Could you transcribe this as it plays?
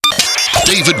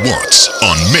David Watts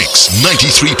on Mix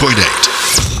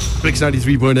 93.8. Mix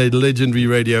 93.8 Legendary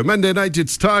Radio. Monday night,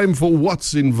 it's time for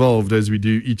What's Involved, as we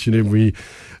do each and every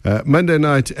Monday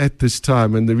night at this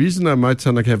time. And the reason I might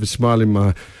sound like I have a smile in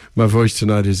my voice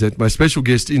tonight is that my special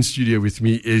guest in studio with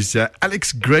me is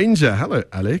Alex Granger. Hello,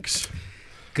 Alex.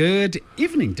 Good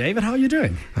evening, David. How are you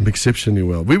doing? I'm exceptionally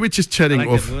well. We were just chatting I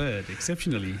like off. that word,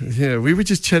 exceptionally. Yeah, we were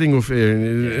just chatting off air,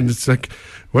 and it's like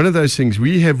one of those things.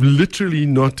 We have literally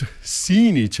not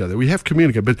seen each other. We have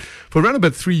communicated, but for around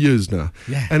about 3 years now.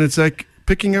 Yeah. And it's like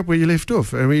picking up where you left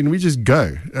off. I mean, we just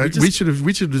go. We should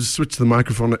have switched the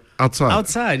microphone outside.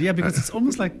 Outside, yeah, because it's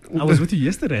almost like I was with you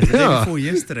yesterday, the day before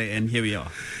yesterday, and here we are.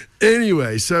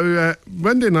 Anyway, so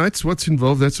Monday nights, What's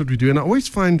Involved? That's what we do, and I always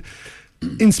find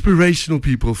inspirational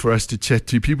people for us to chat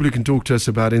to, people who can talk to us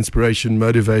about inspiration,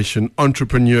 motivation,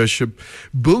 entrepreneurship,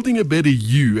 building a better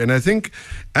you. And I think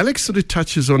Alex sort of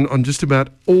touches on just about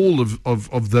all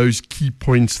of those key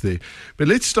points there. But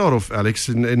let's start off, Alex,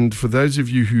 and for those of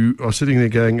you who are sitting there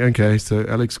going, okay, so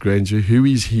Alex Granger, who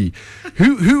is he?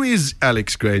 Who is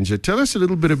Alex Granger? Tell us a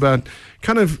little bit about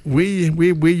kind of where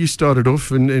you started off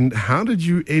and how did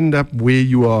you end up where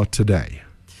you are today?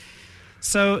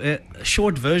 So,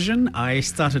 short version, I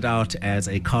started out as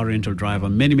a car rental driver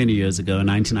many, many years ago, in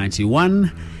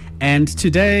 1991. And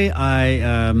today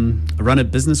I run a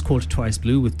business called Twice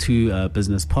Blue with two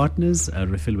business partners,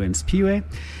 Refilwe and Spiwe.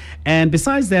 And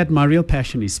besides that, my real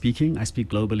passion is speaking. I speak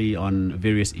globally on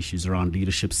various issues around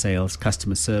leadership, sales,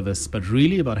 customer service, but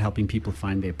really about helping people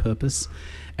find their purpose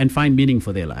and find meaning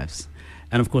for their lives.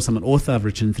 And of course, I'm an author. I've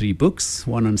written 3 books,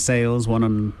 one on sales, one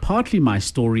on partly my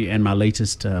story, and my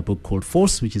latest book called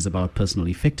Force, which is about personal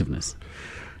effectiveness.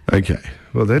 Okay.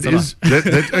 Well, that is...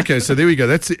 okay, so there we go.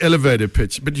 That's the elevator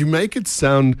pitch. But you make it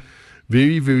sound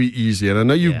very, very easy. And I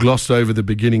know you glossed over the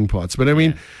beginning parts. But I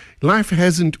mean, life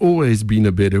hasn't always been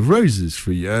a bed of roses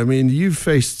for you. I mean, you've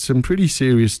faced some pretty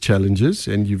serious challenges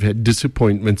and you've had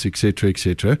disappointments, etc.,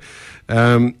 etc.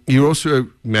 You're also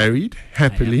married,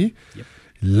 happily. Yep.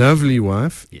 Lovely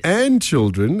wife and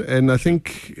children, and I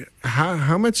think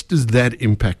how much does that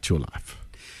impact your life?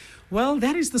 Well,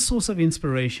 that is the source of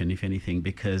inspiration, if anything,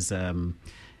 because when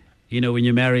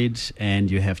you're married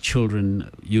and you have children,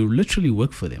 you literally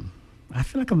work for them. I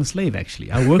feel like I'm a slave,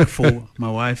 actually. I work for my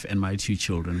wife and my 2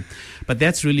 children, but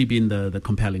that's really been the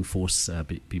compelling force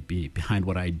behind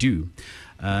what I do.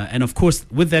 And of course,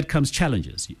 with that comes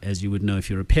challenges. As you would know, if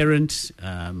you're a parent,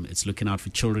 it's looking out for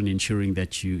children, ensuring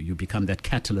that you become that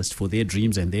catalyst for their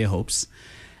dreams and their hopes.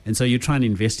 And so you try and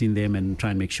invest in them and try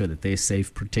and make sure that they're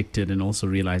safe, protected, and also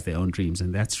realize their own dreams.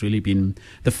 And that's really been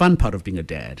the fun part of being a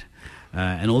dad.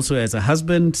 And also as a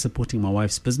husband, supporting my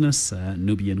wife's business,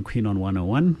 Nubian Queen on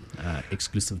 101,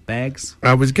 exclusive bags.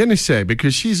 I was going to say,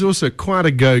 because she's also quite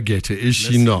a go-getter, is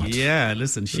she not? Yeah,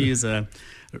 listen, she is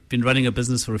been running a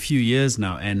business for a few years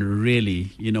now, and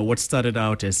really, what started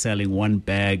out as selling 1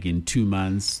 bag in 2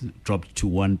 months dropped to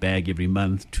 1 bag every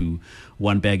month to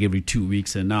 1 bag every 2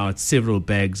 weeks, and now it's several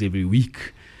bags every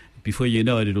week. Before you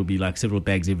know it, it'll be like several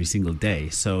bags every single day.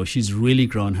 So she's really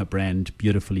grown her brand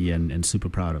beautifully and super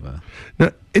proud of her.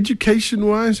 Now,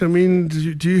 education-wise, I mean,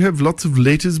 do you have lots of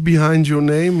letters behind your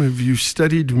name? Have you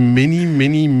studied many,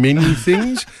 many, many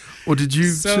things? Or did you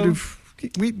sort of...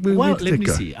 let me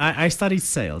see. I studied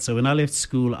sales. So when I left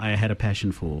school, I had a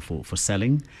passion for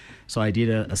selling. So I did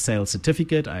a sales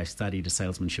certificate. I studied a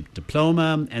salesmanship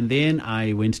diploma. And then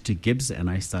I went to Gibbs and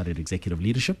I started executive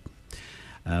leadership.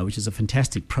 Which is a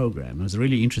fantastic program. It was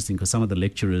really interesting because some of the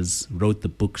lecturers wrote the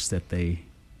books that they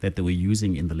were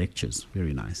using in the lectures.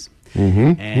 Very nice.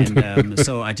 Mm-hmm. And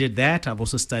so I did that. I've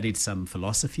also studied some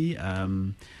philosophy,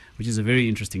 which is a very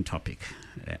interesting topic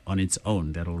on its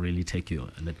own that will really take you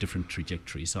on a different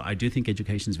trajectory. So I do think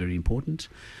education is very important,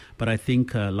 but I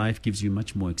think life gives you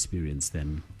much more experience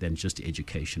than just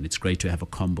education. It's great to have a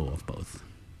combo of both.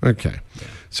 Okay.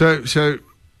 Yeah. So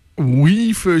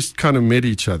we first kind of met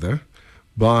each other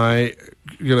by,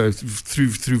 through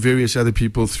various other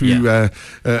people, through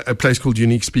a place called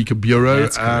Unique Speaker Bureau.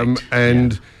 That's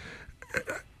correct.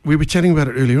 We were chatting about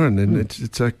it earlier on, and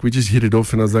it's like we just hit it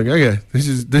off, and I was like, okay, this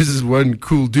is one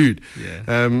cool dude.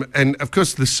 Yeah. And of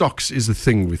course, the socks is a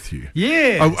thing with you.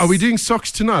 Yes. Are we doing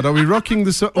socks tonight? Are we rocking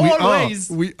the socks? Always.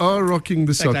 We are rocking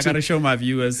the socks. I got to show my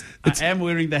viewers. I am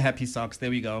wearing the happy socks. There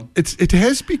we go. It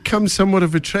has become somewhat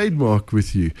of a trademark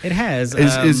with you. It has.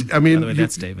 I mean, by the way,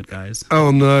 that's David, guys. Oh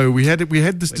no, we had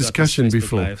this discussion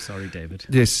before. Live. Sorry, David.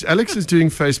 Yes, Alex is doing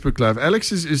Facebook Live.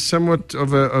 Alex is somewhat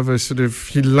of a sort of,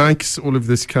 he likes all of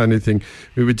this kind of thing.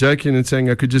 We were joking and saying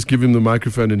I could just give him the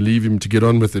microphone and leave him to get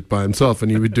on with it by himself,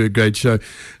 and he would do a great show.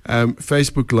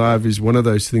 Facebook Live is one of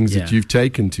those things that you've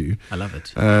taken to. I love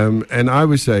it. And I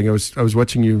was saying, I was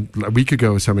watching you a week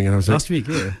ago or something, and I was Last like,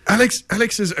 week, yeah.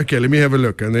 Alex says, okay, let me have a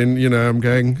look. And then, I'm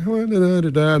going,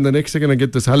 and the next second I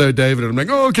get this, hello, David. And I'm like,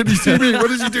 oh, can you see me?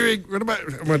 What is he doing? What am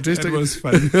I testing? That was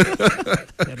fun.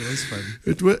 That was fun.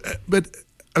 But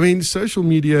I mean, social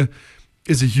media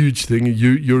is a huge thing.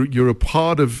 You're a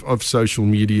part of social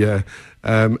media,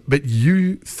 but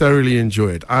you thoroughly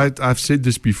enjoy it. I've said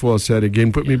this before, I'll say it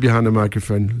again. Put me behind a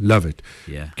microphone, love it.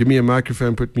 Yeah. Give me a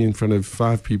microphone, put me in front of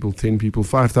 5 people, 10 people,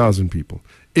 5,000 people.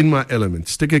 In my element.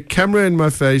 Stick a camera in my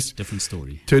face. Different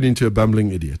story. Turn into a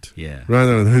bumbling idiot. Yeah.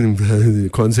 Rather than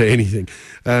can't say anything.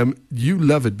 You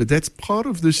love it, but that's part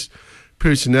of this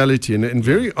personality. And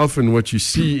very often what you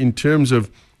see in terms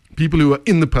of people who are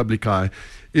in the public eye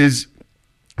is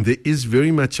there is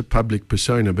very much a public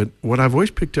persona. But what I've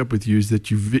always picked up with you is that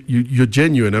you're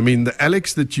genuine. I mean, the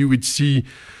Alex that you would see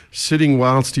sitting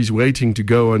whilst he's waiting to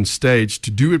go on stage to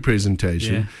do a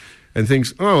presentation and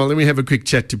thinks, oh, well, let me have a quick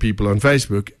chat to people on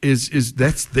Facebook, is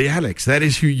that's the Alex. That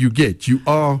is who you get. You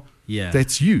are,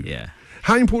 that's you. Yeah.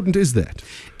 How important is that?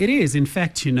 It is. In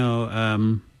fact,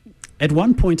 at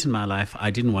one point in my life,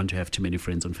 I didn't want to have too many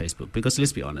friends on Facebook because,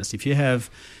 let's be honest, if you have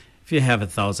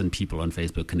 1,000 people on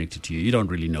Facebook connected to you, you don't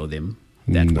really know them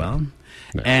that well.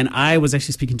 No. And I was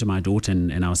actually speaking to my daughter,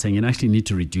 and I was saying, you actually need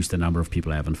to reduce the number of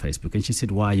people I have on Facebook. And she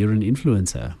said, why? You're an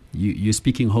influencer. You're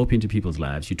speaking hope into people's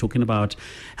lives. You're talking about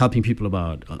helping people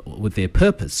with their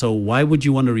purpose. So why would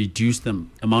you want to reduce the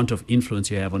amount of influence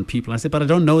you have on people? I said, but I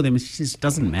don't know them. She says, it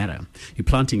doesn't matter. You're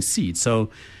planting seeds. So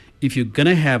if you're going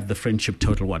to have the friendship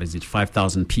total,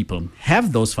 5,000 people,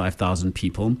 have those 5,000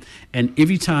 people, and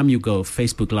every time you go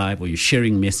Facebook Live or you're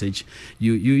sharing message,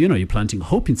 you're planting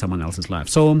hope in someone else's life.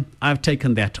 So I've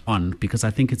taken that on because I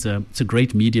think it's a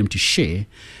great medium to share.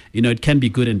 It can be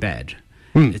good and bad.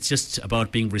 It's just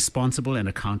about being responsible and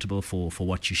accountable for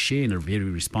what you share in a very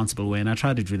responsible way, and I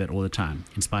try to do that all the time,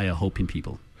 inspire hope in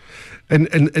people. And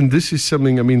this is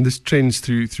something. I mean, this trends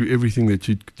through everything that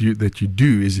you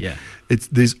do.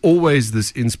 There's always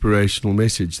this inspirational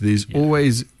message. There's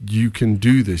always you can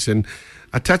do this. And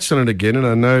I touched on it again, and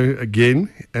I know again,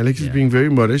 Alex is being very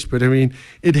modest, but I mean,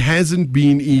 it hasn't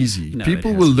been easy. No,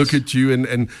 people will look at you,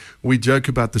 and we joke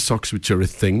about the socks, which are a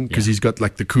thing, because he's got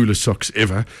like the coolest socks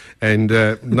ever. And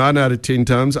 9 out of 10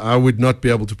 times, I would not be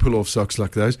able to pull off socks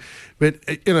like those. But,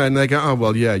 and they go, oh,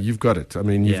 well, yeah, you've got it. I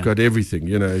mean, you've got everything,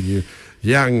 you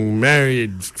young,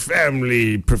 married,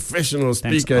 family, professional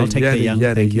speaker, I'll take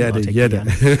yada.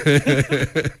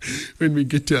 When we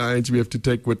get to our age, we have to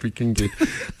take what we can get.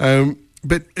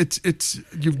 But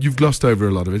you've glossed over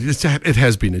a lot of it. It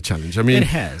has been a challenge. I mean, it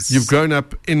has. You've grown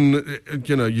up in,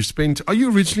 you spent. Are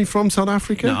you originally from South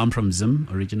Africa? No, I'm from Zim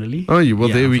originally. Oh, you? Well,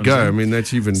 there we go. Zim. I mean,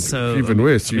 that's even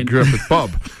worse. You grew up with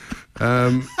Bob.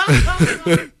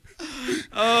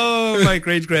 Oh, my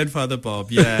great-grandfather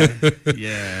Bob. Yeah.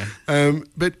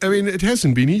 But I mean, it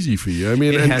hasn't been easy for you. I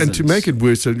mean, and to make it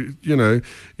worse,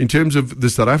 in terms of the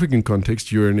South African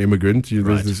context, you're an immigrant.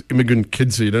 There's this immigrant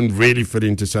kid, so you don't really fit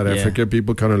into South Africa.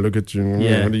 People kind of look at you.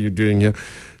 What are you doing here?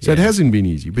 So it hasn't been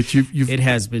easy. But it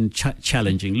has been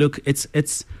challenging. Look,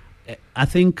 it's. I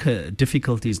think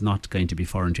difficulty is not going to be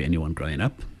foreign to anyone growing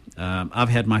up. I've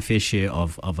had my fair share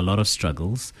of a lot of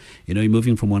struggles. You're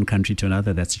moving from one country to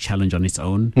another, that's a challenge on its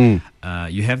own.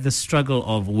 You have the struggle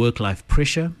of work-life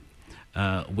pressure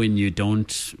when you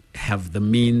don't have the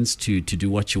means to do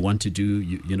what you want to do.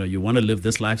 You want to live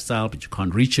this lifestyle, but you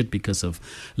can't reach it because of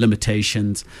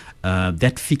limitations.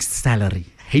 That fixed salary.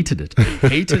 Hated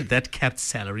that capped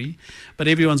salary, but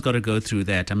everyone's got to go through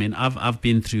that. I mean, I've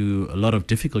been through a lot of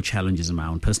difficult challenges in my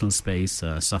own personal space,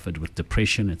 suffered with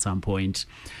depression at some point.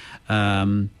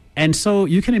 And so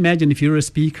you can imagine if you're a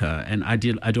speaker, and I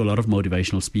do a lot of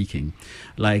motivational speaking,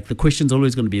 like the question's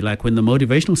always going to be like, when the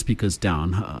motivational speaker's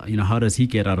down, how does he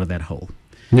get out of that hole?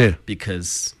 Yeah.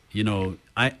 Because,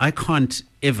 I can't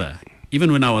ever,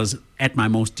 even when I was at my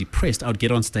most depressed, I would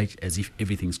get on stage as if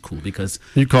everything's cool because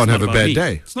you can't have a bad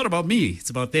day. It's not about me, it's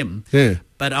about them. Yeah.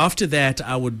 But after that,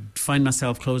 I would find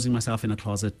myself closing myself in a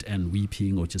closet and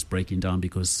weeping or just breaking down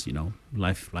because,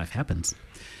 life happens.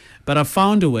 But I've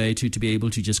found a way to be able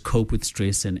to just cope with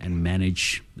stress and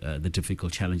manage the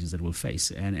difficult challenges that we'll face.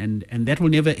 And that will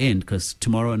never end because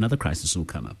tomorrow another crisis will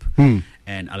come up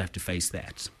and I'll have to face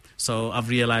that. So I've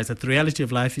realized that the reality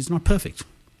of life is not perfect.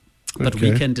 But we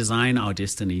Okay. can design our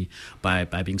destiny by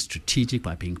being strategic,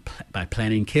 by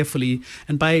planning carefully,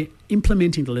 and by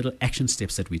implementing the little action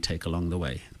steps that we take along the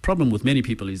way. The problem with many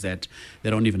people is that they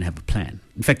don't even have a plan.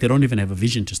 In fact, they don't even have a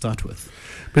vision to start with.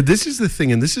 But this is the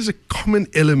thing, and this is a common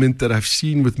element that I've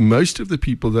seen with most of the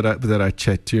people that I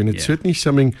chat to, and it's Yeah. certainly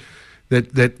something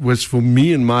that was for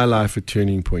me in my life a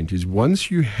turning point. Is once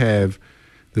you have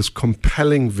this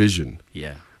compelling vision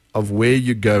Yeah. of where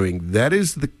you're going,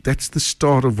 that's the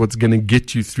start of what's going to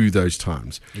get you through those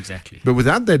times. Exactly. But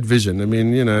without that vision, I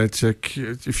mean, it's like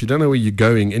if you don't know where you're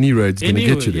going, any road's going to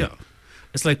get you there. Yeah.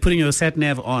 It's like putting your sat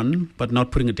nav on, but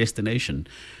not putting a destination.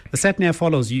 The sat nav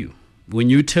follows you. When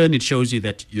you turn, it shows you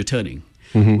that you're turning.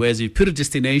 Mm-hmm. Whereas if you put a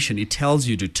destination, it tells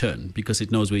you to turn because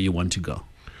it knows where you want to go.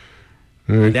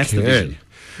 Okay. That's the vision.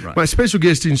 Right. My special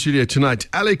guest in studio tonight,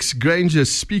 Alex Granger,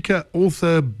 speaker,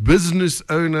 author, business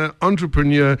owner,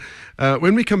 entrepreneur.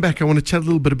 When we come back, I want to chat a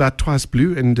little bit about Twice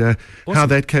Blue and how Awesome.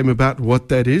 that came about, what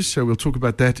that is. So we'll talk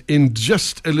about that in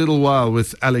just a little while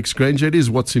with Alex Granger. It is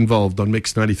What's Involved on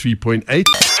Mix 93.8.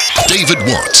 David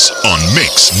Watts on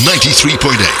Mix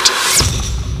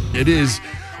 93.8. It is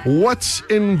What's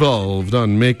Involved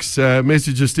on Mix.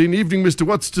 Messages in. Evening, Mr.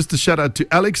 Watts. Just a shout out to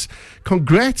Alex.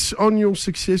 Congrats on your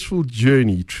successful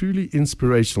journey. Truly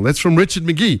inspirational. That's from Richard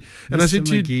McGee. And I Mr. said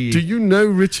to you, McGee. do you know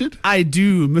Richard? I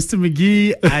do. Mr.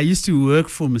 McGee, I used to work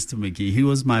for Mr. McGee. He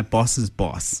was my boss's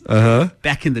boss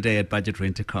back in the day at Budget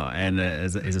Rent a Car and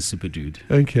as a super dude.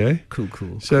 Okay.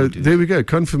 Cool. So cool dude. there we go.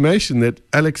 Confirmation that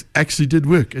Alex actually did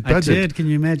work at I Budget. did. Can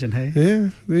you imagine, hey? Yeah,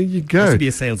 there you I used go. to be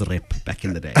a sales rep back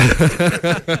in the day.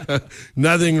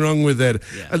 Nothing wrong with that.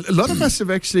 Yeah. A lot of us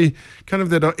have actually kind of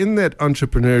that are in that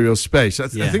entrepreneurial space. I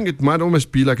Yeah. think it might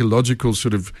almost be like a logical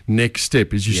sort of next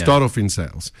step is you Yeah. start off in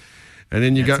sales. And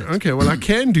then you That's go, it. okay, well, I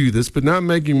can do this, but now I'm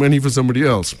making money for somebody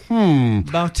else.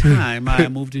 About time I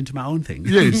moved into my own thing.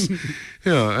 Yes.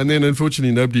 Yeah. And then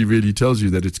unfortunately, nobody really tells you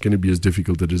that it's going to be as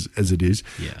difficult as it is.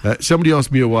 Yeah. Somebody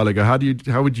asked me a while ago,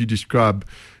 how would you describe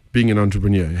being an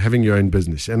entrepreneur, having your own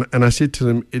business? And I said to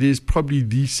them, it is probably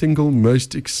the single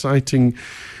most exciting,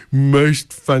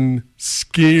 most fun,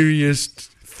 scariest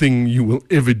thing you will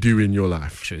ever do in your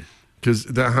life. True. Because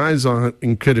the highs are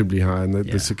incredibly high and the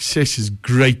Yeah. success is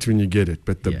great when you get it,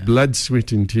 but the Yeah. blood,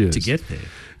 sweat and tears. To get there.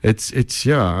 It's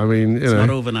yeah, I mean, It's not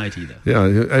overnight either. yeah,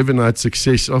 overnight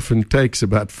success often takes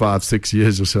about 5-6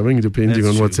 years or something, depending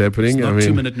That's on what's true. happening. It's not I mean,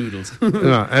 2-minute noodles.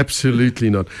 no, absolutely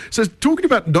not. So talking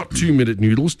about not 2-minute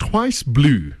noodles, Twice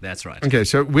Blue. That's right. Okay,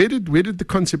 so where did the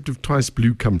concept of Twice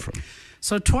Blue come from?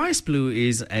 So Twice Blue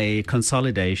is a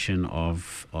consolidation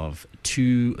of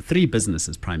three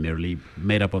businesses primarily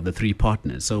made up of the three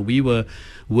partners. So we were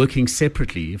working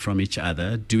separately from each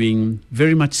other, doing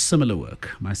very much similar work,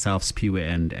 myself, Spiwe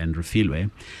and Refilwe.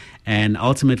 And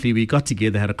ultimately we got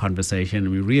together, had a conversation,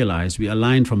 and we realized we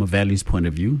aligned from a values point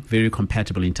of view, very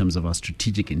compatible in terms of our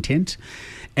strategic intent,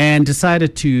 and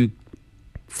decided to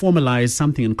formalize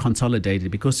something and consolidate it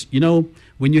because,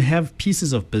 when you have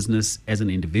pieces of business as an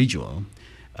individual,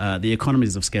 the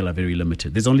economies of scale are very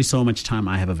limited. There's only so much time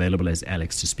I have available as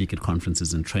Alex to speak at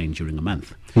conferences and train during a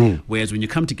month. Whereas when you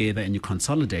come together and you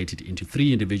consolidate it into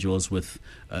three individuals with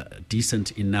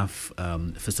decent enough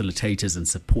facilitators and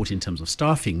support in terms of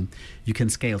staffing, you can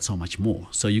scale so much more.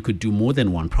 So you could do more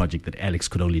than one project that Alex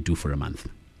could only do for a month.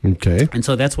 Okay. And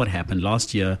so that's what happened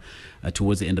last year.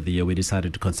 Towards the end of the year, we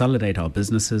decided to consolidate our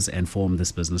businesses and form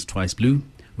this business, Twice Blue,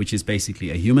 which is basically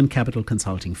a human capital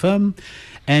consulting firm.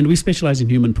 And we specialize in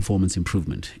human performance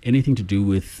improvement, anything to do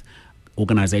with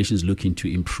organizations looking to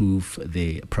improve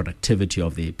the productivity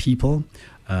of their people.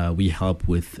 We help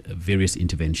with various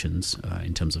interventions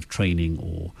in terms of training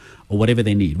or whatever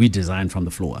they need. We design from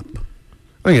the floor up.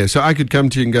 Okay, so I could come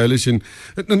to you and go, listen.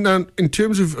 Now, in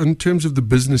terms of the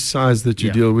business size that you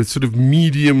Yeah. deal with, sort of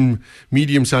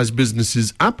medium-sized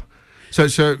businesses up.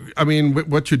 So I mean,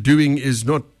 what you're doing is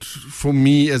not for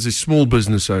me as a small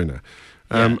business owner.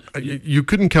 You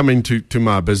couldn't come into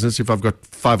my business if I've got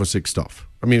 5 or 6 staff.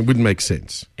 I mean, it wouldn't make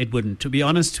sense. It wouldn't. To be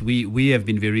honest, we have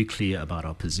been very clear about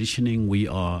our positioning. We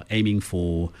are aiming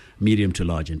for medium to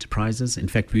large enterprises. In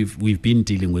fact, we've been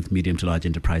dealing with medium to large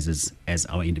enterprises as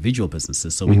our individual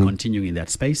businesses. So we're continuing in that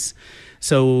space.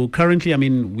 So currently, I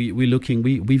mean,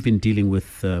 we've been dealing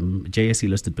with JSE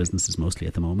listed businesses mostly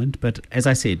at the moment. But as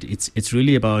I said, it's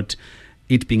really about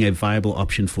it being a viable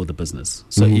option for the business.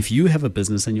 So if you have a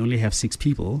business and you only have 6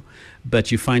 people, but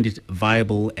you find it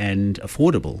viable and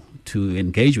affordable to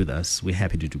engage with us, we're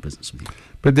happy to do business with you.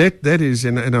 But that is,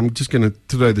 and I'm just going to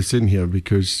throw this in here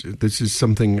because this is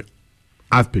something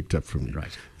I've picked up from you.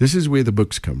 Right. This is where the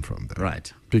books come from, though.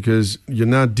 Right. Because you're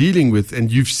now dealing with,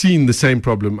 and you've seen the same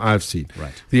problem I've seen.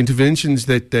 Right. The interventions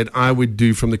that I would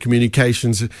do from the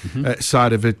communications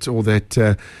side of it, or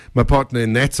that my partner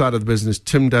in that side of the business,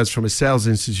 Tim, does from a sales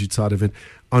institute side of it,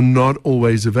 are not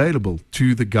always available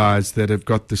to the guys that have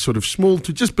got the sort of small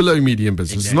to just below medium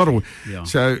business. It's not all. Yeah.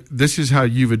 So this is how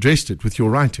you've addressed it with your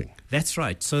writing. That's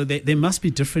right. So there must be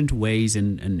different ways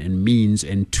and means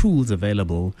and tools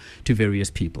available to various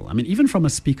people. I mean, even from a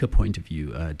speaker point of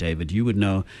view, David, you would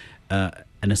know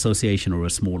an association or a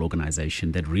small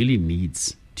organization that really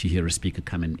needs to hear a speaker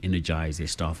come and energize their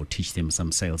staff or teach them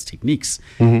some sales techniques,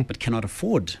 but cannot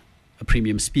afford a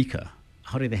premium speaker.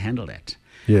 How do they handle that?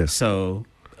 Yes. So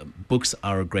books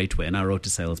are a great way. And I wrote a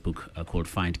sales book called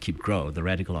Find, Keep, Grow, The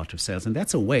Radical Art of Sales. And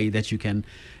that's a way that you can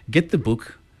get the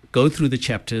book, go through the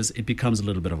chapters. It becomes a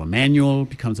little bit of a manual,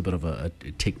 becomes a bit of a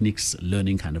techniques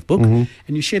learning kind of book. And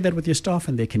you share that with your staff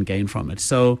and they can gain from it.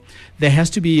 So there has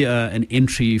to be an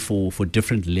entry for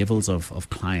different levels of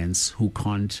clients who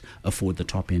can't afford the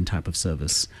top end type of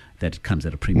service that comes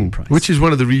at a premium price. Which is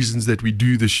one of the reasons that we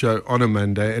do the show on a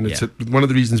Monday. And it's one of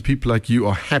the reasons people like you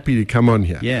are happy to come on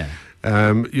here. Yeah.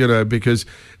 Because,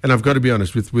 and I've got to be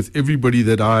honest, with everybody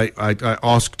that I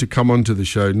ask to come onto the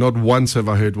show, not once have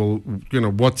I heard, well,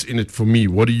 what's in it for me?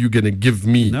 What are you going to give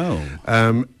me? No.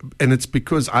 And it's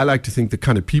because I like to think the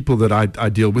kind of people that I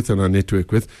deal with and I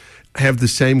network with have the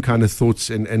same kind of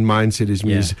thoughts and mindset as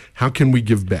me. Is how can we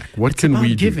give back? What It's can about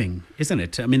we do? Giving, isn't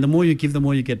it? I mean, the more you give, the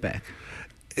more you get back.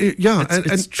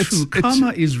 It's true.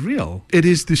 Karma is real. It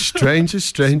is the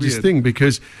strangest thing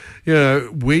because,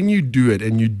 when you do it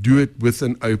and you do it with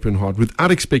an open heart,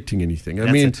 without expecting anything. I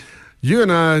mean, you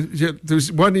and I,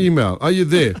 there's one email. Are you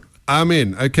there? I'm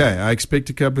in. Okay, I expect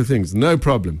a couple of things. No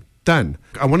problem. Done.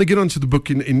 I want to get onto the book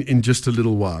in just a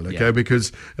little while, okay?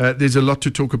 Because there's a lot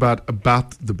to talk about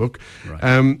the book.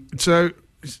 Right. So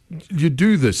you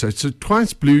do this. So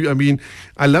Twice Blue. I mean,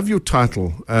 I love your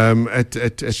title at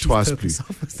Twice Blue,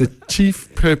 the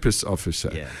Chief Purpose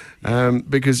Officer.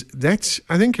 Because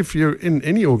I think if you're in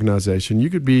any organization,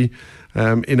 you could be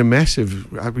in a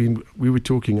massive. I mean, we were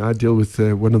talking. I deal with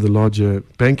one of the larger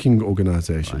banking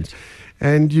organizations. Right.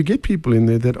 And you get people in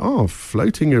there that are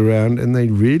floating around and they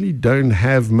really don't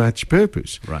have much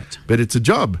purpose. Right. But it's a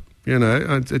job,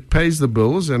 it pays the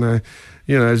bills. And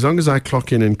as long as I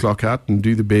clock in and clock out and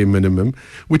do the bare minimum,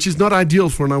 which is not ideal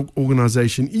for an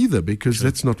organization either, because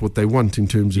that's not what they want in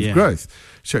terms of growth.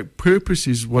 So purpose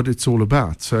is what it's all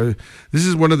about. So this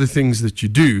is one of the things that you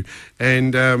do.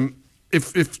 And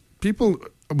if people...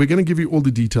 We're going to give you all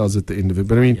the details at the end of it.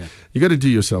 But I mean, you got to do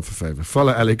yourself a favor.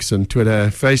 Follow Alex on Twitter.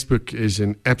 Facebook is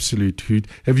an absolute hoot.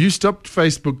 Have you stopped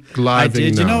Facebook Live? I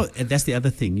did. Now? That's the other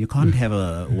thing. You can't have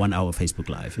a 1 hour Facebook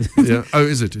Live. Yeah. Oh,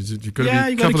 is it? You've got to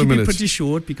be a couple of minutes. It pretty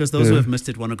short because those who have missed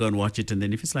it want to go and watch it. And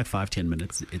then if it's like 5-10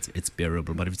 minutes, it's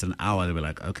bearable. But if it's an hour, they'll be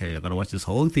like, okay, I've got to watch this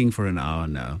whole thing for an hour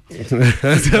now. So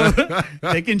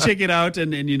they can check it out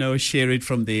and share it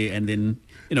from there. And then...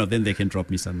 then they can drop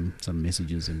me some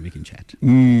messages and we can chat.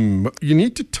 You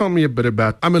need to tell me a bit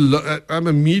about. I'm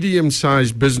a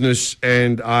medium-sized business,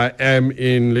 and I am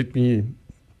in. Let me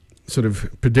sort of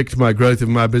predict my growth of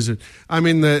my business. I'm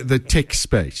in the tech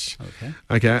space.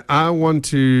 Okay. I want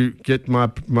to get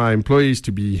my employees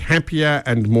to be happier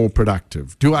and more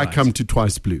productive. Do I come to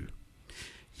Twice Blue?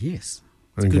 Yes.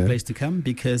 It's a good place to come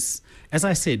because, as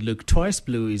I said, look, Twice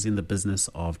Blue is in the business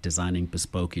of designing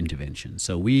bespoke interventions.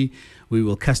 So we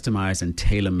will customize and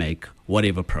tailor-make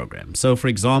whatever program. So, for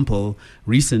example,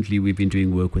 recently we've been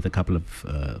doing work with a couple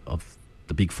of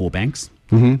the big 4 banks,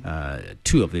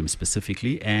 2 of them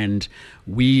specifically, and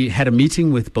we had a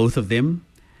meeting with both of them.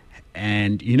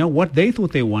 And what they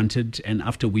thought they wanted, and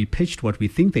after we pitched what we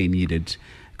think they needed,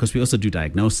 because we also do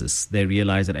diagnosis, they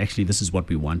realized that actually this is what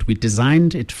we want. We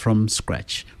designed it from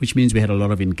scratch, which means we had a lot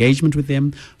of engagement with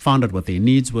them, found out what their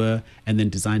needs were, and then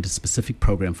designed a specific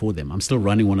program for them. I'm still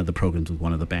running one of the programs with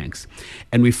one of the banks.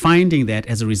 And we're finding that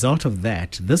as a result of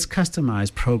that, this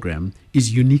customized program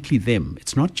is uniquely them.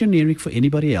 It's not generic for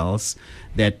anybody else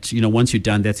that, once you're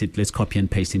done, that's it, let's copy and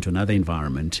paste into another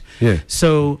environment. Yeah.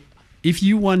 So if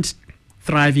you want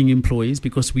thriving employees,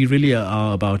 because we really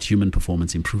are about human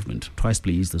performance improvement, Twice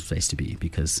Blue is the place to be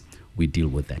because we deal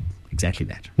with that, exactly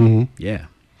that. Yeah.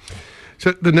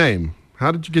 So the name,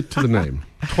 how did you get to the name?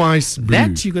 Twice Blue.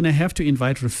 That you're going to have to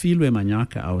invite Refilwe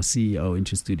Manyaka, our CEO,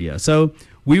 into studio. So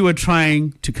we were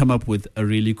trying to come up with a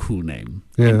really cool name.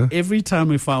 Yeah. And every time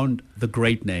we found the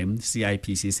great name,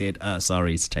 CIPC said,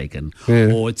 sorry, it's taken.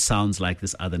 Or it sounds like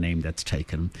this other name that's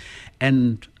taken.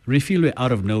 And Refilwe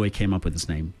out of nowhere came up with this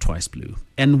name, Twice Blue.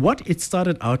 And what it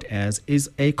started out as is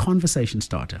a conversation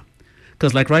starter.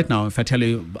 Because like right now, if I tell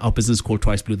you our business is called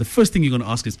Twice Blue, the first thing you're going to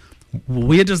ask is,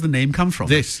 where does the name come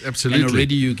from? Yes, absolutely. And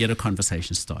already you get a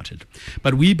conversation started.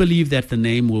 But we believe that the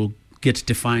name will get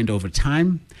defined over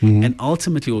time and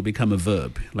ultimately will become a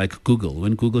verb, like Google.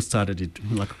 When Google started it,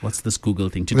 like, what's this Google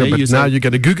thing? Today Yeah, but you now say, you're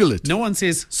going to Google it. no one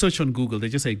says search on Google, they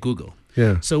just say Google.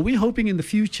 Yeah. So we're hoping in the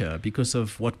future, because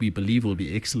of what we believe will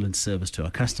be excellent service to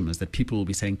our customers, that people will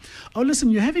be saying, oh, listen,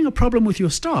 you're having a problem with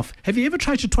your staff. Have you ever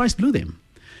tried to Twice Blue them?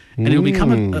 And it will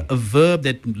become a verb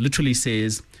that literally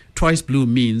says, Twice Blue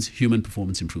means human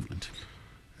performance improvement.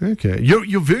 Okay.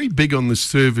 You're very big on the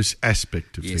service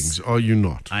aspect of Yes. things, are you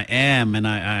not? I am, and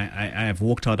I have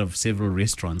walked out of several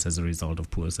restaurants as a result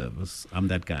of poor service. I'm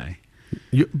that guy.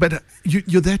 But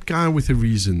you're that guy with a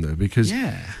reason, though, because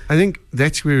Yeah. I think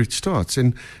that's where it starts.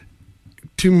 And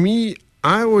to me,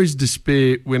 I always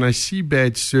despair when I see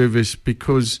bad service,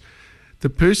 because the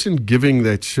person giving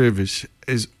that service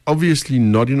is obviously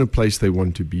not in a place they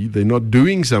want to be. They're not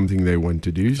doing something they want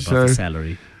to do. About the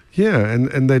salary. Yeah,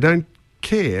 and they don't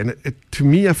care. And to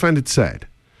me, I find it sad.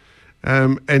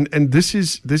 And this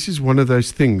is one of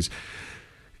those things.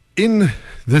 In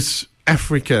this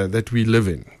Africa that we live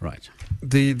in, Right.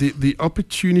 the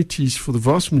opportunities for the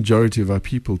vast majority of our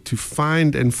people to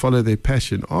find and follow their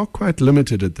passion are quite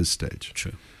limited at this stage.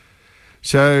 True.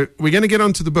 So we're going to get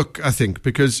onto the book, I think,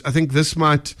 because I think this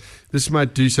might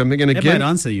do something. And It again, might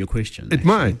answer your question. it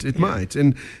actually. might.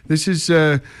 And this is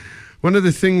one of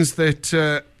the things that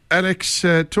Alex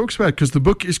talks about, because the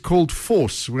book is called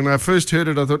Force. When I first heard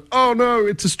it, I thought, oh no,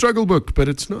 it's a struggle book, but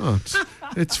it's not.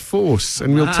 It's Force,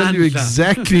 and we'll tell you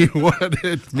exactly what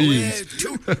it means.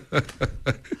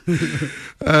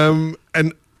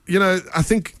 And, you know, I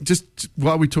think just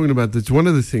while we're talking about this, one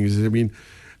of the things, I mean,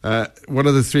 one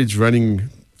of the threads running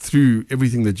through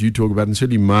everything that you talk about, and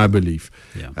certainly my belief,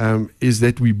 is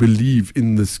that we believe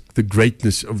in the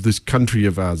greatness of this country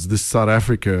of ours, this South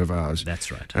Africa of ours.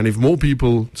 That's right. And if more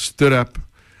people stood up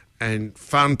and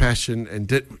found passion and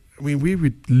did, I mean, we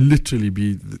would literally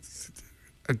be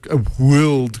a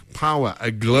world power, a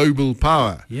global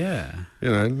power. Yeah. You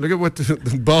know, look at what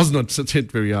the bar's not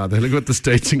set very hard. Look at what the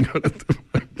state's got at the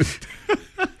moment.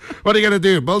 What are you going to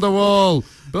do? Build a wall.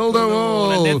 Build a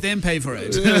wall. And let them pay for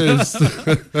it. Yes.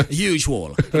 A huge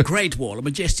wall, a great wall, a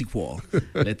majestic wall.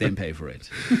 Let them pay for it.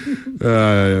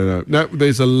 No,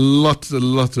 there's a lot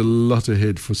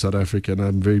ahead for South Africa, and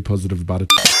I'm very positive about it.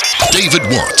 David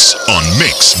Watts on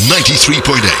Mix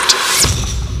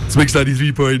 93.8. It's Mix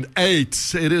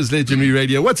 93.8. It is Legendary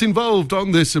Radio. What's involved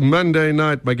on this Monday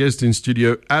night? My guest in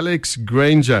studio, Alex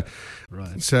Granger.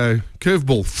 Right. So,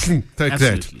 curveball. Take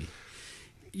Absolutely. that.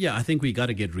 Yeah, I think we got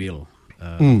to get real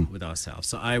with ourselves.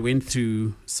 So I went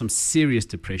through some serious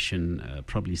depression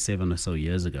probably 7 or so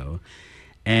years ago,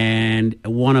 and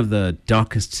one of the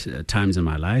darkest times in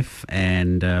my life.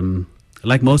 And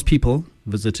like most people,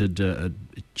 visited a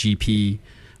GP,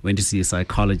 went to see a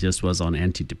psychologist, was on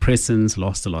antidepressants,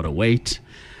 lost a lot of weight.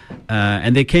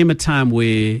 And there came a time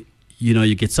where, you know,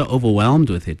 you get so overwhelmed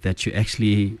with it that you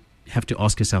actually have to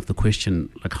ask yourself the question,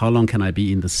 like, how long can I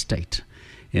be in this state?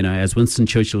 You know, as Winston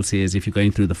Churchill says, if you're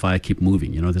going through the fire, keep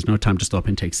moving. You know, there's no time to stop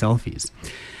and take selfies.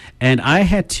 And I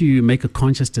had to make a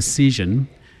conscious decision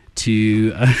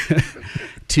to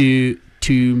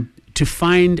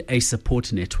find a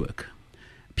support network,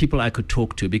 people I could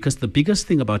talk to, because the biggest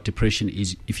thing about depression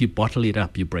is if you bottle it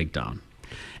up, you break down.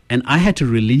 And I had to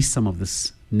release some of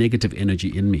this negative energy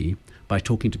in me by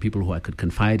talking to people who I could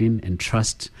confide in and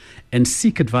trust and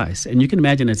seek advice. And you can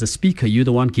imagine, as a speaker, you're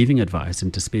the one giving advice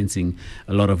and dispensing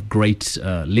a lot of great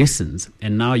lessons.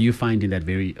 And now you found in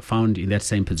that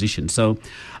same position. So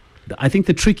I think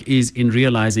the trick is in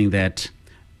realizing that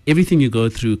everything you go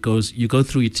through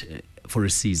it for a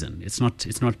season. It's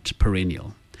not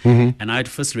perennial. Mm-hmm. And I had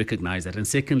first recognized that. And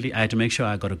secondly, I had to make sure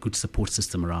I got a good support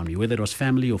system around me, whether it was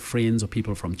family or friends or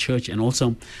people from church. And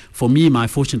also, for me, my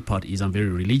fortunate part is I'm very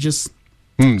religious.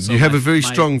 So you have a very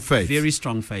strong faith. Very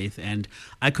strong faith. And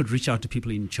I could reach out to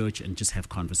people in church and just have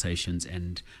conversations.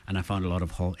 And I found a lot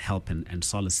of help and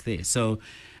solace there. So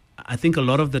I think a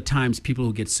lot of the times people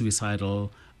who get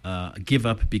suicidal give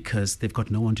up because they've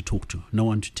got no one to talk to, no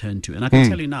one to turn to. And I can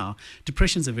tell you now,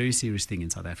 depression is a very serious thing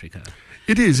in South Africa.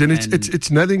 It is, and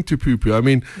it's nothing to poo-poo. I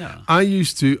mean, No. I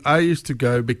used to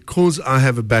go because I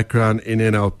have a background in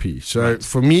NLP. So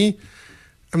for me,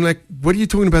 I'm like, what are you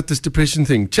talking about this depression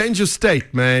thing? Change your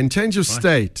state, man. Change your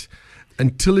state.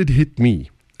 Until it hit me.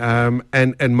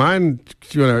 And mine,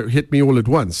 hit me all at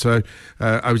once. So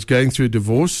I was going through a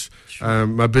divorce.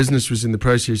 My business was in the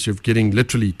process of getting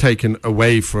literally taken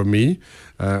away from me.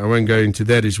 I won't go into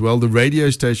that as well. The radio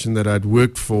station that I'd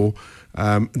worked for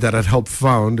that I'd helped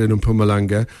found in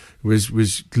Mpumalanga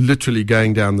was literally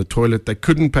going down the toilet. They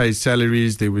couldn't pay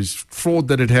salaries. There was fraud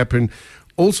that had happened,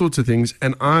 all sorts of things.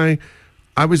 And I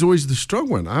was always the strong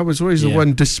one. I was always the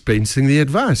one dispensing the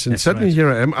advice. And suddenly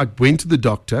here I am. I went to the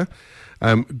doctor,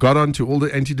 got onto all the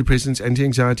antidepressants,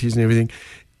 anti-anxieties and everything.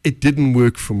 It didn't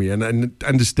work for me. And I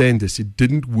understand this. It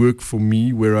didn't work for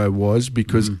me where I was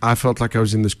because I felt like I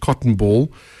was in this cotton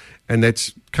ball. And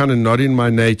that's kind of not in my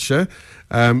nature.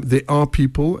 There are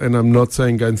people, and I'm not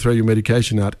saying go and throw your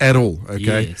medication out at all,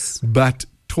 okay? Yes. But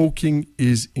talking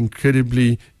is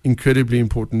incredibly, incredibly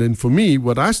important. And for me,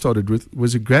 what I started with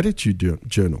was a gratitude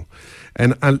journal.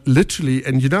 And I literally,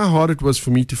 and you know how hard it was for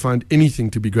me to find anything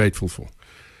to be grateful for?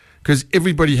 Because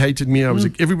everybody hated me.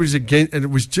 Everybody's against, and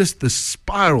it was just the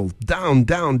spiral down,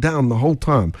 down, down the whole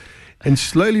time. And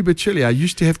slowly but surely, I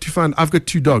used to have to find, I've got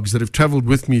 2 dogs that have traveled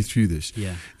with me through this.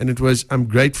 Yeah. And it was, I'm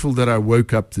grateful that I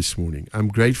woke up this morning. I'm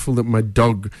grateful that my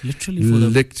dog literally for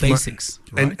licked the basics.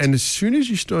 And as soon as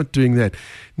you start doing that,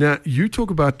 now you talk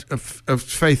about of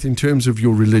faith in terms of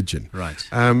your religion. Right.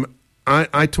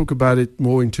 I talk about it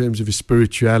more in terms of a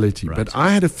spirituality. Right. But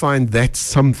I had to find that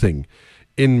something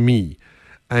in me.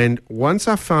 And once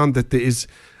I found that there is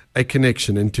a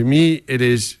connection, and to me it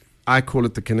is, I call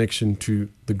it the connection to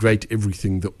the great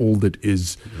everything, the all that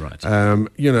is. Right.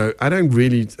 I don't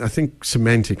really, I think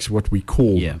semantics, what we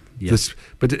call this,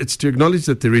 but it's to acknowledge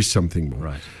that there is something more.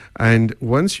 Right. And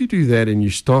once you do that and you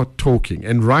start talking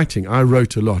and writing, I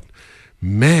wrote a lot.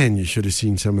 Man, you should have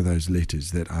seen some of those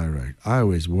letters that I wrote. I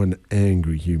was one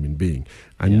angry human being.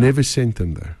 I never sent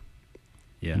them though.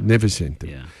 Yeah. Never sent them.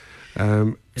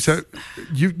 Yeah. So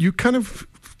you kind of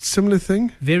similar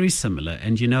thing? Very similar.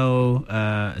 And,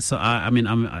 so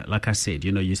I'm like I said,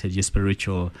 you said you're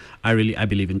spiritual. I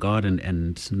believe in God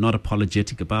and not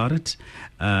apologetic about it.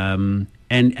 And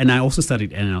I also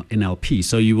studied NLP.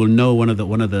 So you will know one of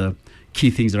the key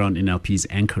things around NLP is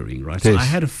anchoring, right? Yes. So I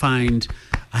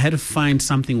had to find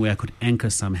something where I could anchor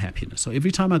some happiness. So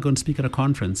every time I go and speak at a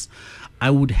conference,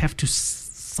 I would have to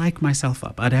psych myself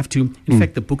up. I'd have to, in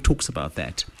fact, the book talks about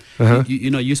that. Uh-huh.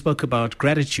 You spoke about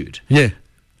gratitude. Yeah.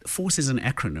 FORCE is an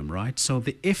acronym, right? So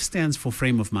the F stands for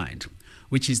frame of mind,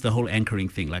 which is the whole anchoring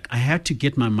thing. Like I had to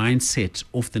get my mindset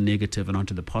off the negative and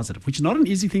onto the positive, which is not an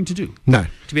easy thing to do. No.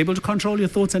 To be able to control your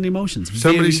thoughts and emotions.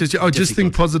 Somebody says, just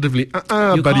think positively.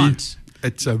 You buddy. can't.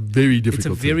 It's a very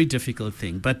difficult It's a very difficult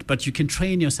thing, but you can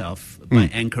train yourself by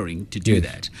anchoring to do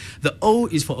that. The O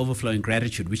is for overflowing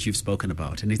gratitude, which you've spoken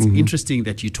about. And it's interesting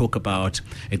that you talk about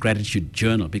a gratitude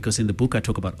journal, because in the book I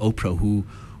talk about Oprah, who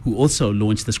also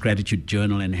launched this gratitude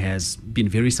journal and has been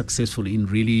very successful in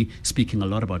really speaking a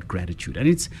lot about gratitude.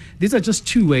 And these are just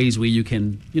 2 ways where you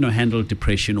can, handle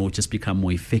depression or just become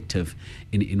more effective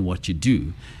in what you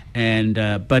do. And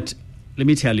but let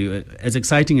me tell you, as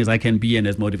exciting as I can be and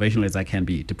as motivational as I can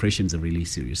be, depression is a really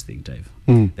serious thing, Dave,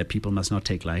 that people must not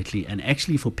take lightly. And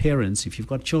actually for parents, if you've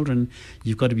got children,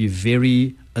 you've got to be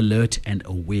very alert and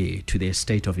aware to their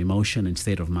state of emotion and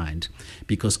state of mind,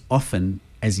 because often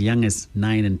as young as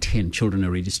 9 and 10, children are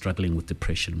already struggling with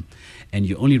depression. And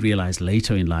you only realize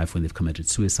later in life when they've committed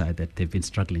suicide that they've been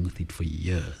struggling with it for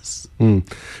years.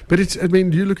 But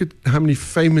you look at how many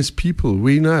famous people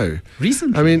we know.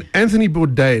 Recently. Anthony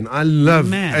Bourdain. I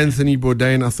love Anthony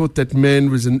Bourdain. I thought that man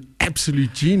was an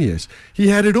absolute genius. He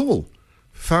had it all.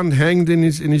 Found hanged in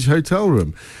his hotel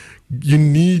room. You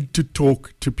need to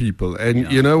talk to people.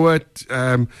 And you know what?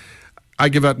 I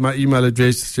give out my email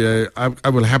address. I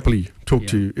will happily talk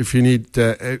to you if you need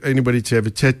anybody to have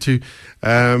a chat to.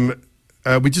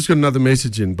 We just got another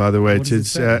message in, by the way. It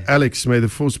says, Alex, may the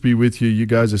force be with you. You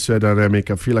guys are so dynamic.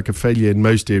 I feel like a failure in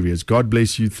most areas. God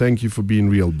bless you. Thank you for being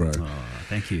real, bro. Oh,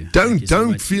 thank you.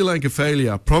 Don't feel like a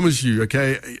failure. I promise you,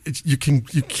 okay? You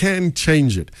can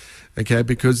change it, okay?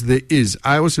 Because there is.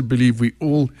 I also believe we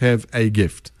all have a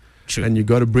gift. True. And you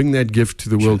got to bring that gift to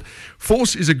the world.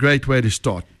 Force is a great way to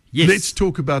start. Yes. Let's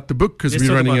talk about the book, because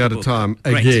we're running out of time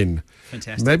again.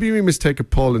 Fantastic. Maybe we must take a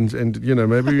poll and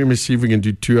maybe we must see if we can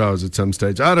do 2 hours at some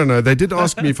stage. I don't know. They did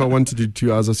ask me if I want to do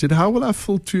 2 hours. I said, how will I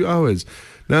fill 2 hours?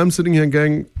 Now I'm sitting here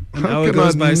going, how can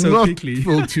I not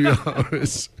fill 2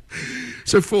 hours?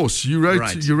 So Force, you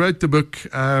wrote the book.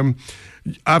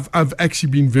 I've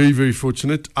actually been very, very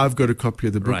fortunate. I've got a copy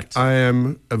of the book. Right. I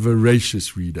am a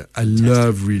voracious reader. I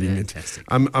love reading it.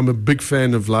 I'm a big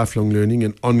fan of lifelong learning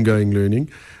and ongoing learning,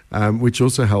 which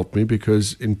also helped me,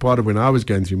 because in part of when I was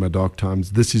going through my dark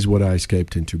times, this is what I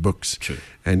escaped into, books. True.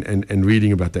 And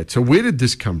reading about that. So where did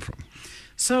this come from?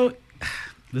 So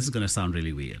this is going to sound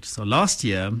really weird. So last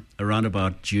year, around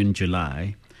about June,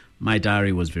 July, my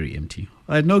diary was very empty.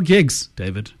 I had no gigs,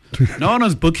 David. No one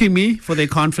was booking me for their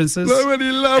conferences.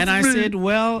 Nobody loved And I me. said,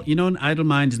 well, an idle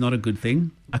mind is not a good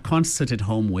thing. I can't sit at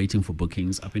home waiting for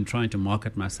bookings. I've been trying to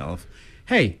market myself.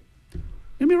 Hey,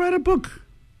 let me write a book.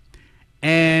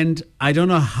 And I don't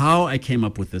know how I came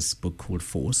up with this book called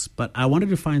Force, but I wanted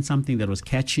to find something that was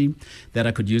catchy, that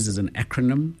I could use as an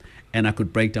acronym, and I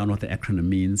could break down what the acronym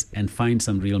means and find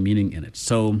some real meaning in it.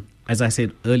 So, as I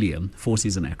said earlier, Force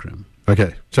is an acronym.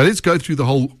 Okay, so let's go through the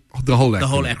whole acronym. The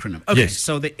whole acronym. Okay, Yes.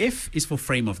 so the F is for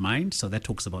frame of mind. So that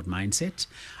talks about mindset.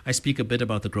 I speak a bit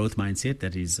about the growth mindset.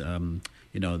 That is, a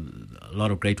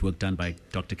lot of great work done by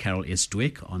Dr. Carol S.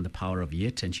 Dweck on the power of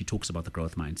yet, and she talks about the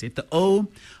growth mindset. The O,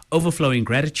 overflowing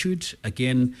gratitude.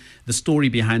 Again, the story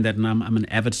behind that, and I'm an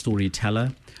avid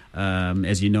storyteller.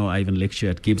 As you know, I even lecture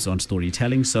at Gibbs on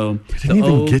storytelling. So We didn't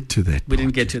even get to that. We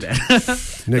didn't get to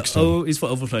that. Next The one. O is for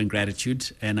overflowing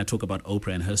gratitude, and I talk about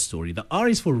Oprah and her story. The R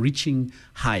is for reaching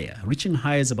higher. Reaching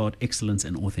higher is about excellence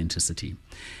and authenticity.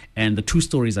 And the two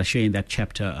stories I share in that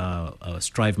chapter are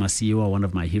Strive Masiyiwa, one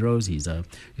of my heroes. He's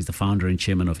the founder and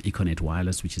chairman of Econet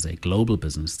Wireless, which is a global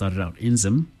business. Started out in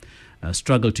Zim,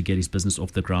 struggled to get his business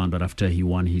off the ground, but after he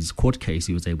won his court case,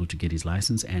 he was able to get his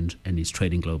license and he's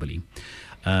trading globally.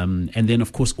 And then,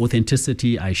 of course,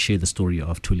 authenticity. I share the story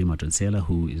of Thuli Madonsela,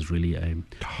 who is really a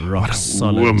rock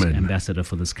solid woman. ambassador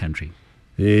for this country.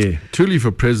 Yeah, Thuli for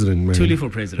president, man. Thuli for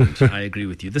president. I agree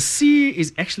with you. The C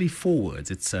is actually 4 words.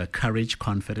 It's courage,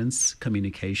 confidence,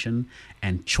 communication,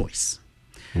 and choice.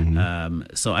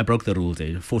 So I broke the rule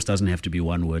there. Force doesn't have to be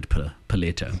 1 word per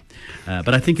letter.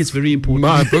 But I think it's very important.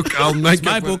 My book, I'll make It's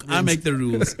my it book. what I means. make the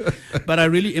rules. But I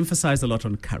really emphasize a lot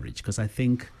on courage because I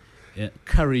think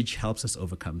courage helps us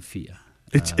overcome fear.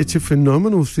 It's a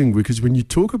phenomenal thing because when you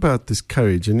talk about this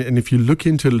courage, and if you look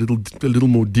into it a little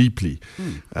more deeply,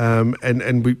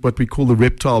 what we call the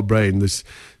reptile brain, this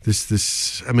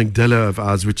amygdala of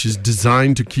ours, which is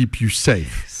designed to keep you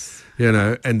safe,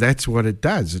 and that's what it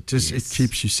does. It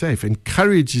keeps you safe. And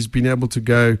courage has been able to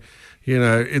go.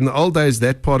 In the old days,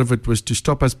 that part of it was to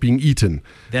stop us being eaten.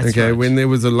 That's right. When there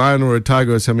was a lion or a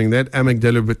tiger or something, that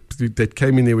amygdala that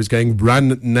came in there was going,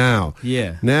 run now.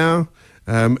 Yeah. Now,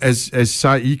 as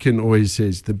Cy Eakin always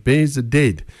says, the bears are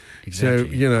dead.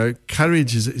 Exactly. So,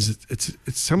 courage is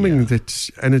something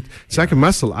that's, and it's like a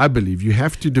muscle, I believe. You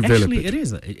have to develop Actually, it.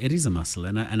 it is a muscle,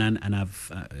 and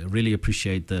I've really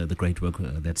appreciate the great work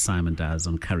that Simon does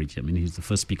on courage. I mean, he's the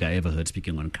first speaker I ever heard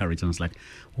speaking on courage, and I was like,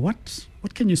 what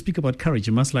can you speak about courage?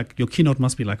 Your keynote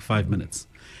must be like 5 minutes.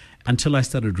 Until I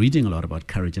started reading a lot about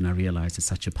courage, and I realized it's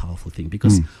such a powerful thing.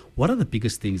 Because what are the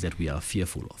biggest things that we are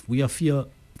fearful of? We are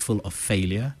fearful of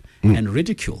failure and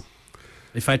ridicule.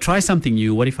 If I try something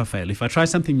new, what if I fail? If I try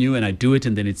something new and I do it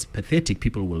and then it's pathetic,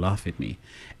 people will laugh at me.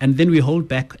 And then we hold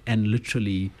back and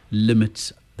literally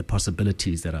limit the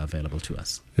possibilities that are available to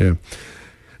us. Yeah.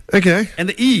 Okay. And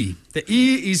the E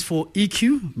is for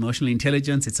EQ, emotional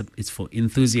intelligence. It's for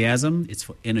enthusiasm. It's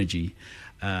for energy.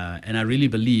 And I really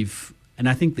believe, and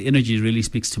I think the energy really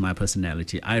speaks to my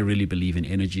personality. I really believe in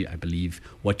energy. I believe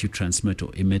what you transmit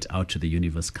or emit out to the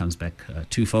universe comes back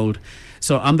twofold.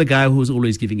 So I'm the guy who's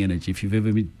always giving energy. If you've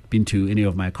ever been to any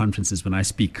of my conferences, when I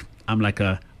speak,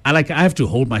 I have to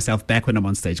hold myself back when I'm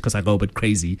on stage because I go a bit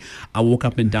crazy. I walk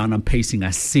up and down, I'm pacing, I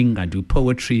sing, I do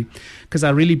poetry because I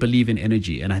really believe in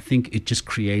energy, and I think it just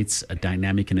creates a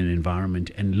dynamic in an environment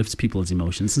and lifts people's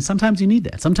emotions. And sometimes you need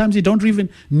that. Sometimes you don't even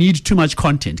need too much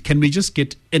content. Can we just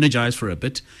get energized for a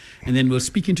bit, and then we'll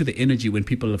speak into the energy when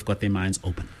people have got their minds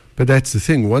open. But that's the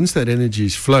thing. Once that energy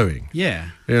is flowing,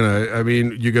 Yeah. I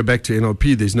mean, you go back to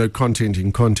NLP, there's no content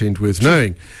in content worth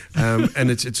knowing.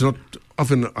 And it's not,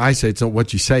 often I say it's not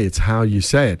what you say, it's how you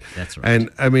say it. That's right. And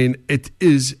I mean, it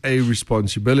is a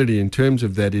responsibility in terms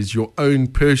of that is your own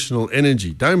personal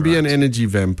energy. Don't be an energy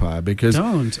vampire because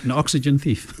An oxygen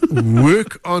thief.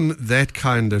 work on that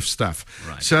kind of stuff.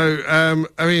 Right. So,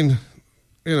 I mean,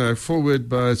 forward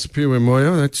by Sipiwe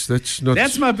Moyo, that's not...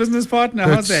 That's my business partner.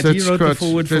 How's that? He wrote the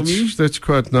forward for me. That's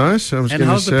quite nice, I was And going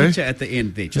to how's the say. picture at the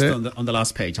end there, just on the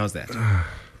last page? How's that?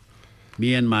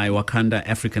 Me and my Wakanda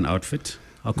African outfit.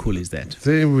 How cool is that?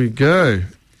 There we go.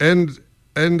 And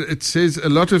it says a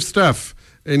lot of stuff.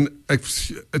 And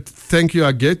thank you,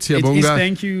 I get. It is Siyabonga.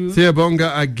 thank you.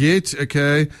 Siyabonga, I get.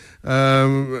 Okay.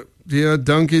 Yeah,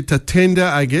 donkey.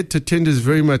 Tatenda, I get. Tatenda is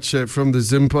very much from the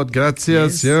Zimpod.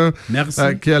 Gracias. Yes. Yeah.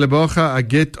 Merci. Kia leboga, I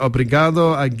get.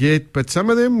 Obrigado, I get. But some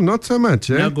of them, not so much.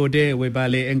 Eh? Nagode,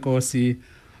 Webale, Enkosi,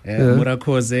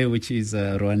 Murakoze, which is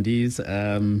Rwandese,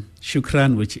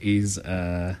 Shukran, which is,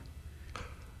 I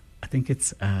think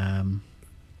it's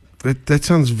That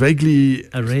sounds vaguely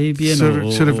Arabian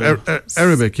sort of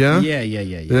Arabic, yeah? Yeah.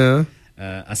 Yeah.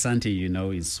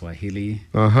 Asante, is Swahili.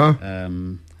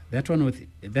 That one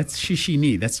that's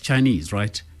Shishini, that's Chinese,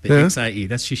 right? The XIE,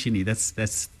 that's Shishini, that's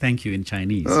thank you in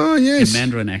Chinese. Oh, yes. In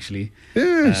Mandarin, actually.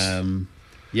 Yes.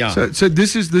 Yeah. So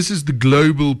this is the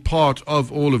global part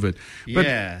of all of it. But,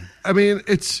 yeah. I mean,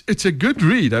 it's a good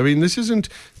read. I mean, this isn't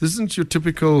your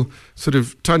typical sort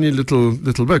of tiny little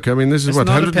book. I mean, this is it's what,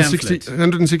 not 170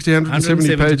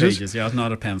 170 pages. Yeah, it's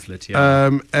not a pamphlet.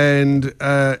 Yeah. And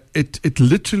it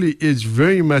literally is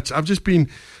very much. I've just been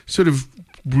sort of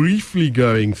briefly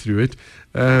going through it.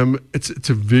 It's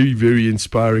a very, very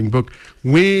inspiring book.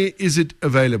 Where is it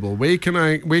available?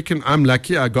 I'm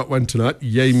lucky I got one tonight.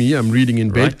 Yay me, I'm reading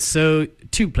in bed. Right, so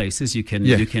 2 places you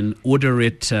can order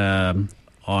it on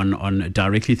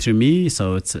directly through me.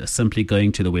 So it's simply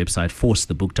going to the website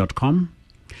forcethebook.com.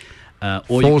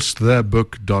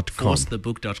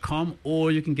 Forcethebook.com.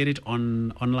 Or you can get it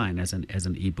online as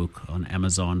an ebook on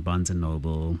Amazon, Barnes and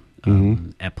Noble,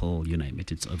 Apple, you name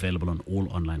it. It's available on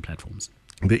all online platforms.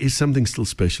 There is something still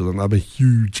special, and I'm a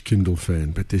huge Kindle fan,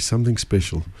 but there's something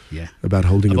special about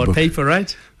holding a book. About paper,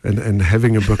 right? And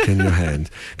having a book in your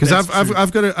hand. Because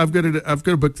I've got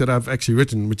a book that I've actually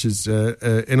written, which is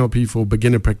NLP for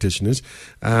beginner practitioners,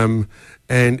 and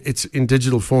it's in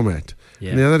digital format. Yeah.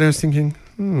 And the other day I was thinking,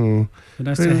 it'd be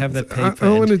nice to have that paper.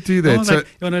 I want to do that.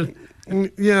 You want to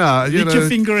lick your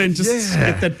finger and just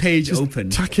get that page just open.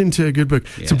 Tuck into a good book.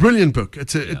 Yeah. It's a brilliant book.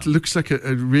 It looks like a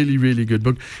really, really good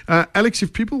book. Alex,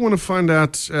 if people want to find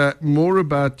out more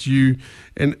about you,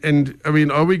 and I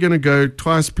mean, are we going to go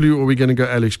Twice Blue or are we going to go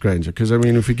Alex Granger? Because I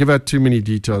mean, if we give out too many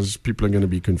details, people are going to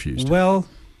be confused. Well,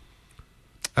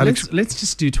 Alex, let's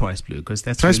just do Twice Blue, because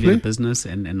that's Twice really Blue? a business,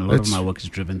 and a lot of my work is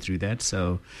driven through that.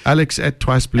 So Alex at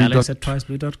twiceblue. Alex at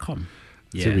twiceblue.com.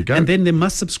 Yeah. There we go. And then they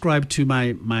must subscribe to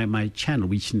my channel,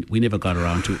 which we never got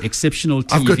around to, Exceptional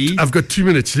TV. I've got 2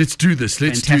 minutes. Let's do this.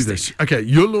 Fantastic. Okay,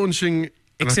 you're launching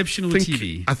Exceptional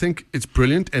TV. I think it's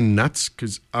brilliant and nuts,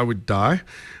 because I would die.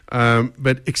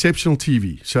 But Exceptional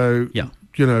TV. So,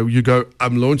 you go,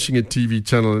 I'm launching a TV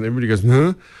channel, and everybody goes,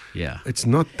 huh? Yeah. It's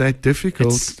not that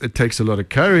difficult. It takes a lot of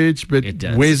courage, but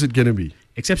where's it going to be?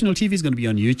 Exceptional TV is going to be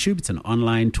on YouTube. It's an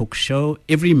online talk show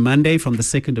every Monday from the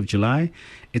 2nd of July.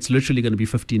 It's literally going to be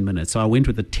 15 minutes. So I went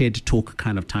with the TED Talk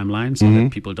kind of timeline so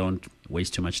that people don't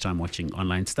waste too much time watching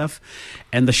online stuff.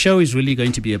 And the show is really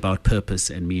going to be about purpose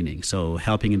and meaning. So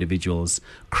helping individuals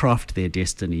craft their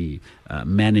destiny,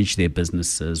 manage their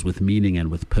businesses with meaning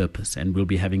and with purpose. And we'll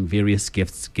be having various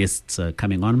guests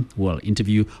coming on who will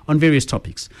interview on various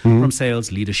topics from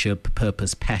sales, leadership,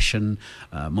 purpose, passion,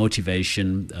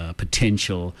 motivation,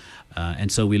 potential. And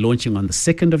so we're launching on the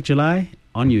 2nd of July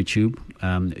on YouTube.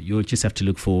 You'll just have to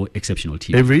look for Exceptional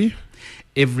TV.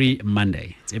 Every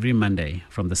Monday. It's every Monday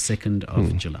from the 2nd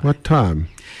of July. What time?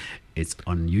 It's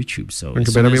on YouTube. So,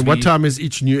 what time is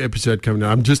each new episode coming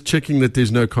out? I'm just checking that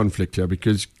there's no conflict here,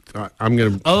 because I'm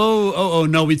going to. Oh,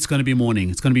 no, it's going to be morning.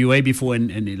 It's going to be way before. And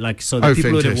so the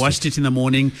people would have watched it in the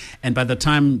morning. And by the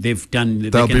time they've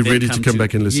done, they'll be ready to come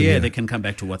back and listen. Yeah, they can come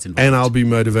back to what's involved. And I'll be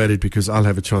motivated, because I'll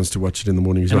have a chance to watch it in the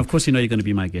morning as well. And of course, you're going to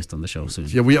be my guest on the show soon.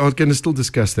 Yeah, we are going to still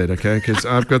discuss that, okay? Because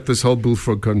I've got this whole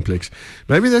bullfrog complex.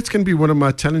 Maybe that's going to be one of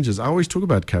my challenges. I always talk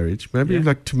about courage. Maybe you'd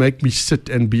like to make me sit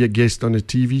and be a guest on a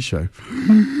TV show.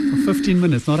 For 15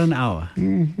 minutes, not an hour.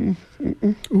 And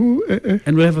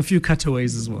we'll have a few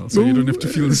cutaways as well, so you don't have to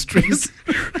feel the stress.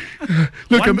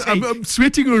 Look, I'm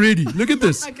sweating already. Look at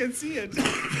this. I can see it.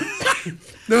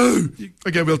 No.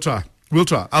 Okay, we'll try.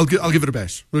 I'll give it a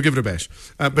bash. We'll give it a bash.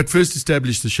 But first,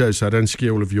 establish the show so I don't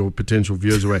scare all of your potential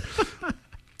viewers away.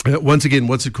 Once again,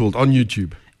 what's it called? On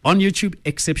YouTube? On YouTube,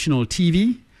 Exceptional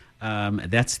TV.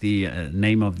 That's the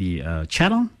name of the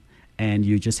channel. And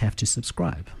you just have to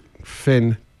subscribe.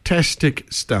 Fantastic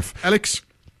stuff. Alex,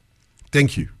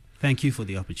 thank you. Thank you for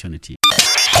the opportunity.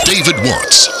 David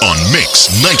Watts on Mix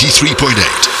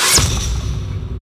 93.8.